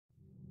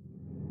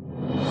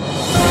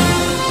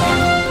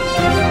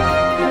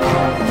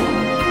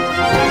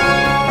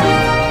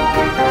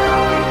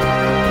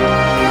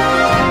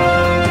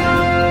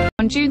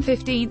June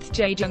 15,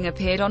 Jaejoong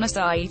appeared on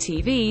Asahi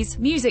TV's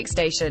music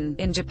station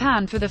in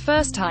Japan for the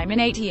first time in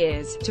 8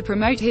 years, to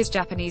promote his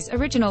Japanese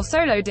original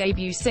solo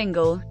debut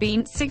single,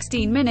 Beat.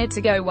 16 minutes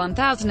ago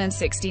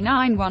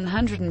 1069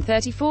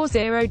 134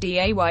 0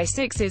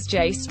 DAY6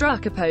 Jay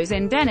struck a pose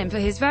in denim for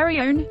his very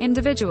own,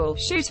 individual,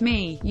 Shoot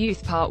Me,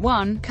 Youth Part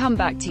 1,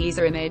 comeback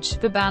teaser image,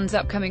 the band's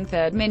upcoming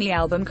third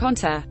mini-album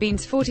Conta,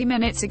 Beat. 40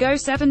 minutes ago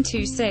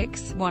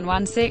 726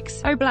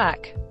 116 0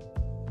 Black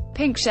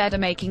Pink shared a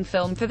making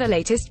film for the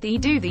latest They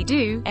Do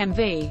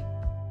MV.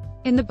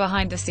 In the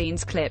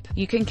behind-the-scenes clip,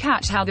 you can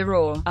catch how the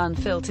raw,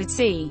 unfiltered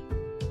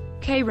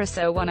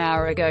K-Rasa 1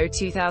 hour ago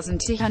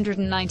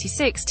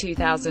 2296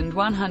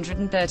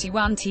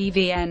 2131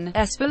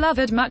 TVN's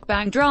beloved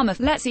mukbang drama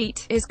Let's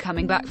Eat is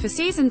coming back for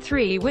season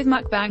 3 with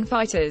mukbang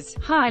fighters,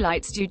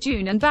 highlights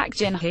Jaejoong and Bak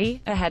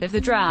Jin-hee, ahead of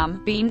the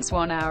dram, Beats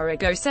 1 hour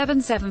ago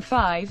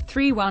 775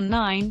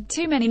 319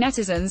 Too many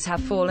netizens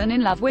have fallen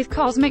in love with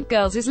Cosmic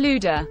Girls'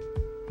 Luda.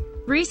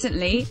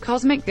 Recently,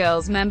 Cosmic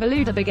Girls member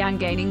Luda began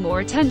gaining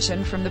more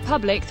attention from the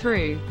public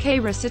through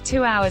K-Rasa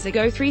 2 hours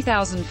ago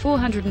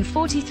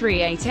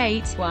 3443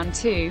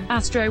 8812.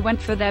 Astro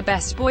went for their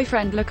best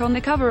boyfriend look on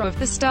the cover of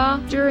The Star.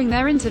 During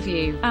their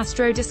interview,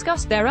 Astro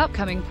discussed their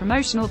upcoming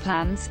promotional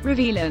plans,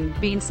 revealing,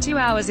 Beans 2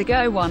 hours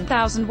ago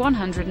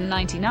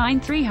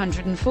 1199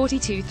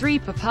 342 3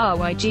 Papa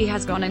YG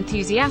has gone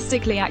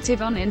enthusiastically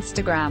active on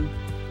Instagram.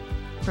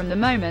 From the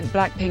moment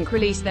Blackpink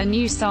released their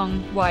new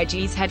song,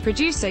 YG's head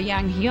producer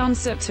Yang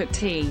Hyun-suk took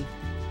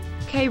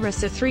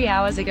K-Rasa 3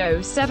 hours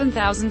ago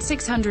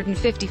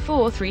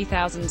 7654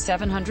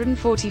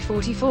 3740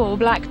 44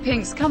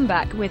 Blackpink's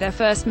comeback with their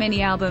first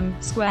mini-album,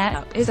 Square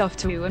Up, is off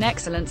to an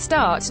excellent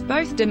start,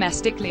 both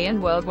domestically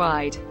and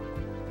worldwide.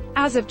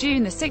 As of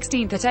June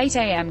 16 at 8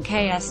 AM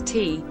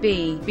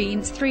KST,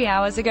 Beans 3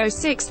 hours ago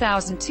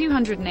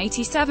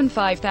 6287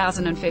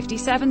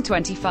 5057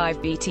 25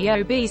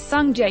 BTOB's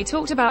Sung Jae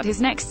talked about his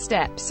next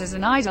steps as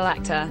an idol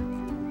actor.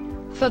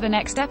 For the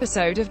next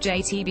episode of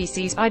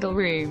JTBC's Idol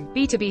Room,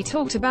 B2B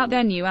talked about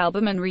their new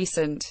album and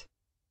recent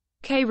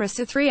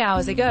K-Rasa 3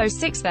 hours ago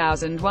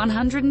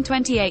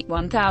 6128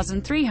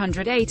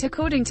 1308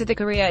 according to the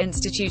Korea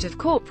Institute of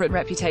Corporate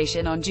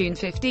Reputation on June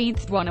 15,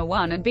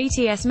 101 and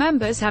BTS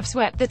members have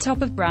swept the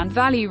top of brand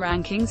value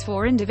rankings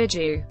for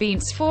individual.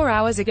 Beats 4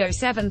 hours ago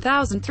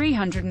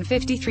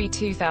 7353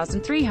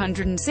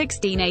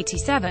 2316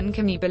 87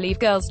 Can you believe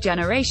Girls'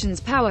 Generation's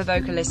power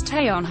vocalist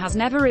Taeyeon has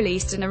never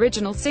released an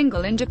original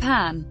single in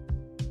Japan?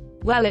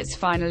 Well, it's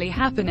finally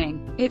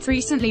happening. It's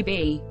recently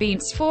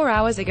Beats 4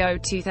 hours ago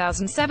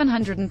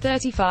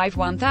 2735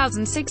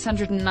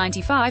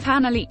 1695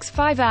 Hannah Leaks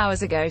 5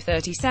 hours ago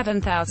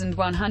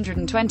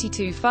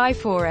 37122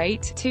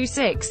 548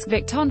 26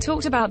 Victon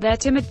talked about their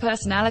timid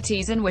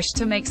personalities and wished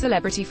to make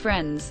celebrity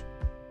friends.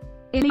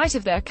 In light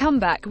of their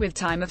comeback with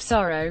Time of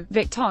Sorrow,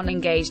 Victon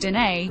engaged in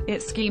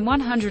It Scheme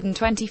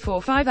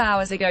 124 5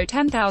 hours ago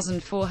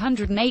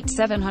 10,408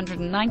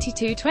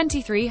 792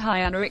 23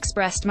 Hyuna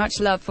expressed much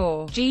love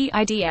for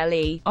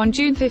GIDLE. On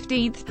June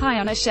 15,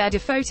 Hyuna shared a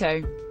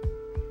photo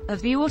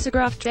of the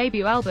autographed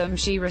debut album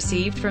she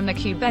received from the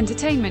Cube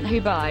Entertainment who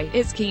by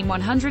It Scheme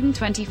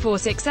 124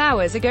 6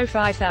 hours ago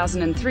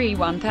 5003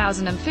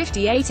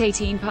 1058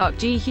 18 Park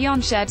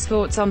Ji-hyun shared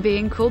thoughts on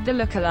being called the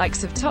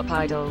lookalikes of top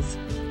idols.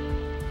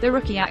 The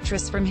rookie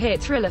actress from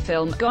hit thriller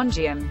film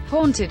Gonjiam,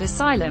 Haunted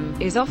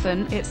Asylum, is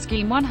often It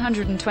Scheme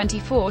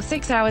 124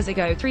 6 hours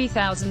ago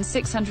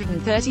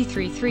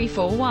 3633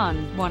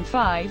 341 15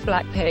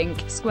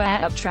 Blackpink,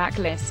 Square Up track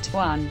list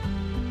 1.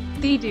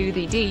 They Do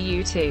the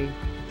DU 2.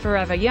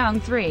 Forever Young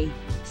 3.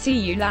 See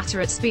you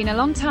later. It's been a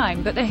long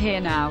time but they're here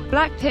now.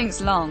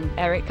 Blackpink's Long,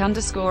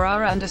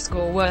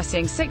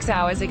 Eric_R_Worsing 6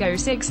 hours ago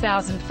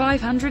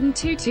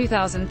 6502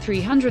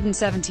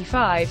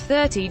 2375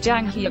 30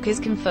 Jang Hyuk is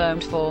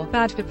confirmed for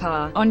Bad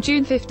Papa. On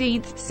June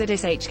 15,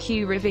 Sidis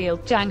HQ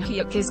revealed Jang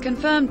Hyuk is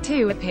confirmed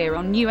to appear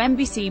on new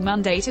MBC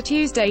Monday to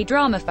Tuesday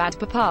drama Bad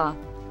Papa.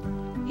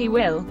 He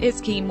will. It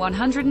Scheme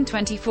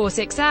 124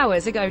 6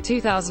 hours ago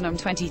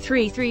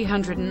 2023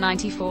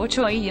 394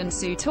 Choi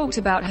Yun-soo talked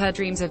about her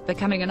dreams of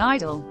becoming an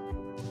idol.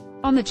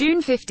 On the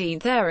June 15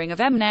 airing of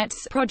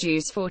Mnet's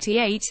Produce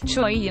 48,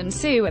 Choi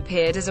Yun-soo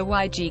appeared as a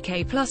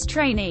YGK Plus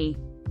trainee.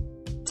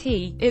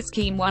 It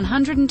Scheme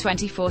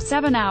 124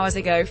 7 hours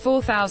ago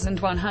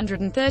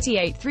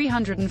 4138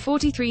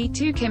 343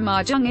 2 Kim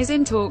Ah-jung is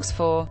in talks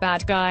for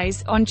Bad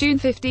Guys. On June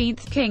 15,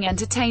 King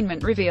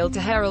Entertainment revealed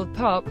to Herald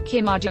Pop,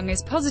 Kim Ah-jung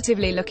is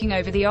positively looking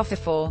over the offer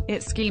for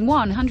It Scheme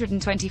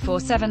 124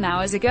 7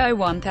 hours ago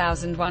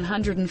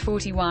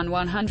 1141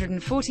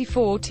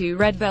 144 2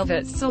 Red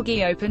Velvet's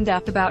Seulgi opened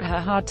up about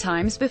her hard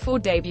times before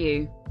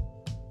debut.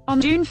 On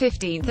June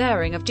 15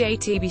 airing of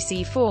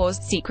JTBC4's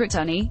Secret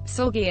Honey,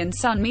 Seulgi and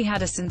Sunmi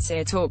had a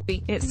sincere talk.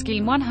 It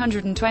Scheme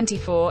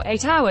 124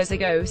 8 hours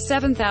ago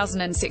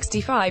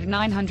 7065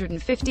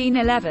 915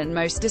 11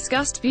 Most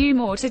discussed. View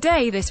more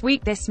today this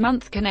week this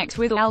month. Connect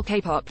with all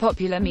K-pop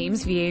popular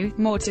memes. View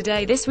more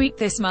today this week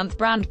this month.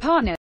 Brand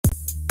partner